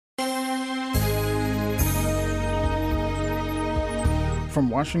From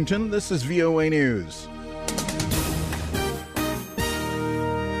Washington, this is VOA News.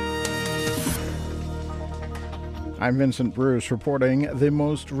 I'm Vincent Bruce reporting. The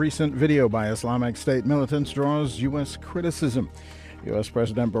most recent video by Islamic State militants draws U.S. criticism. U.S.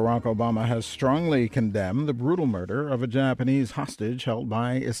 President Barack Obama has strongly condemned the brutal murder of a Japanese hostage held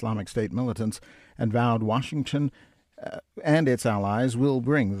by Islamic State militants and vowed Washington and its allies will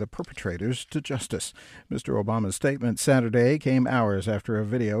bring the perpetrators to justice. Mr. Obama's statement Saturday came hours after a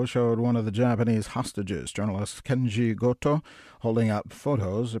video showed one of the Japanese hostages, journalist Kenji Goto, holding up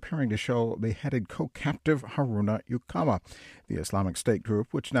photos appearing to show beheaded co-captive Haruna Yukawa. The Islamic State group,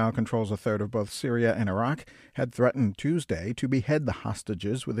 which now controls a third of both Syria and Iraq, had threatened Tuesday to behead the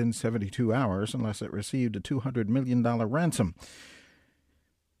hostages within 72 hours unless it received a $200 million ransom.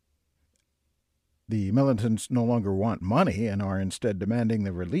 The militants no longer want money and are instead demanding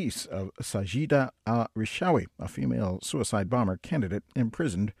the release of Sajida al-Rishawi, a female suicide bomber candidate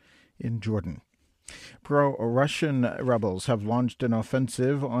imprisoned in Jordan. Pro-Russian rebels have launched an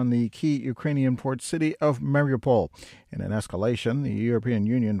offensive on the key Ukrainian port city of Mariupol. In an escalation, the European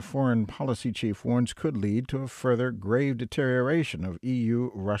Union foreign policy chief warns could lead to a further grave deterioration of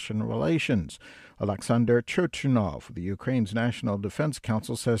EU-Russian relations. Alexander Churchinov, the Ukraine's National Defense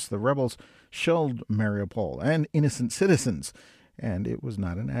Council, says the rebels shelled Mariupol and innocent citizens, and it was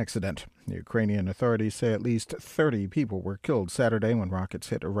not an accident. The Ukrainian authorities say at least 30 people were killed Saturday when rockets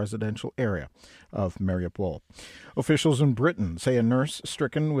hit a residential area of Mariupol. Officials in Britain say a nurse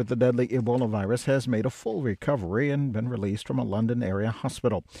stricken with the deadly Ebola virus has made a full recovery and been released from a London area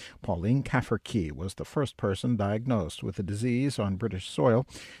hospital. Pauline Cafferkey was the first person diagnosed with the disease on British soil.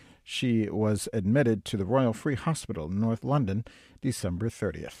 She was admitted to the Royal Free Hospital in North London December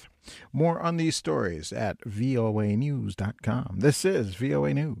 30th. More on these stories at voanews.com. This is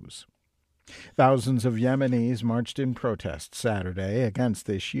VOA News. Thousands of Yemenis marched in protest Saturday against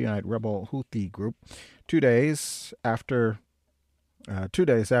the Shiite rebel Houthi group 2 days after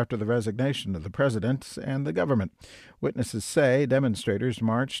the resignation of the president and the government. Witnesses say demonstrators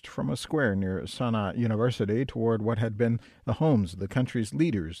marched from a square near Sana'a University toward what had been the homes of the country's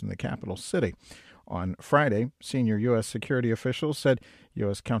leaders in the capital city. On Friday, senior U.S. security officials said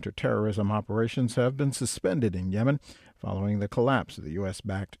U.S. counterterrorism operations have been suspended in Yemen following the collapse of the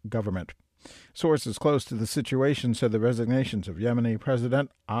U.S.-backed government. Sources close to the situation said the resignations of Yemeni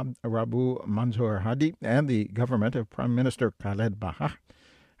President Rabu Mansour Hadi and the government of Prime Minister Khaled Bahah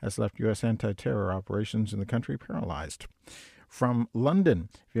has left U.S. anti-terror operations in the country paralyzed. From London,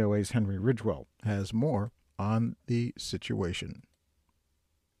 VOA's Henry Ridgwell has more on the situation.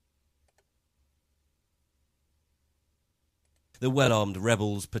 The well-armed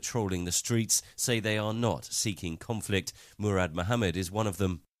rebels patrolling the streets say they are not seeking conflict. Murad Mohammed is one of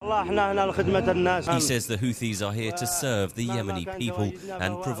them. He says the Houthis are here to serve the Yemeni people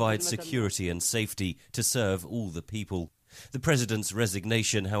and provide security and safety to serve all the people. The president's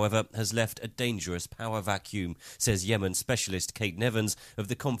resignation, however, has left a dangerous power vacuum, says Yemen specialist Kate Nevins of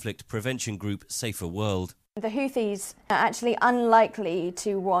the conflict prevention group Safer World. The Houthis are actually unlikely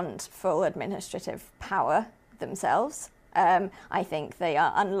to want full administrative power themselves. I think they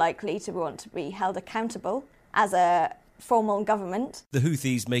are unlikely to want to be held accountable as a formal government. The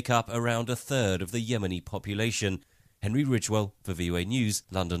Houthis make up around a third of the Yemeni population. Henry Ridgwell for VOA News,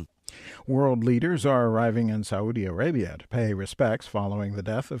 London. World leaders are arriving in Saudi Arabia to pay respects following the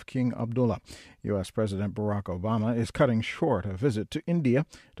death of King Abdullah. U.S. President Barack Obama is cutting short a visit to India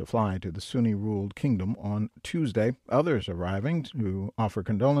to fly to the Sunni-ruled kingdom on Tuesday. Others arriving to offer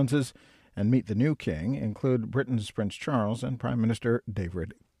condolences and meet the new king include Britain's Prince Charles and Prime Minister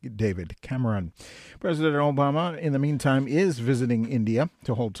David Cameron. President Obama, in the meantime, is visiting India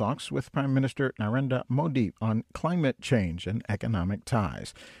to hold talks with Prime Minister Narendra Modi on climate change and economic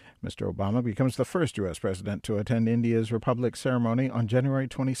ties. Mr. Obama becomes the first U.S. president to attend India's Republic ceremony on January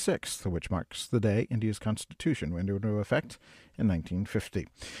 26th, which marks the day India's constitution went into effect in 1950.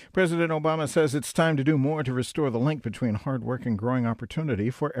 President Obama says it's time to do more to restore the link between hard work and growing opportunity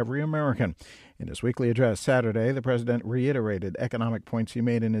for every American. In his weekly address Saturday, the president reiterated economic points he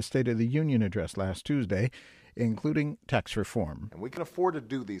made in his State of the Union address last Tuesday, including tax reform. And we can afford to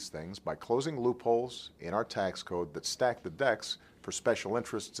do these things by closing loopholes in our tax code that stack the decks for special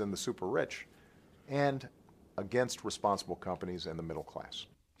interests in the super rich and against responsible companies and the middle class.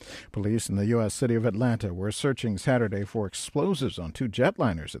 Police in the U.S. city of Atlanta were searching Saturday for explosives on 2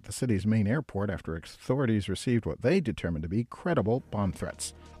 jetliners at the city's main airport after authorities received what they determined to be credible bomb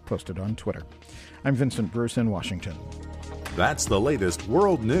threats. Posted on Twitter. I'm Vincent Bruce in Washington. That's the latest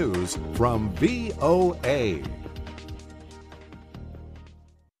world news from VOA.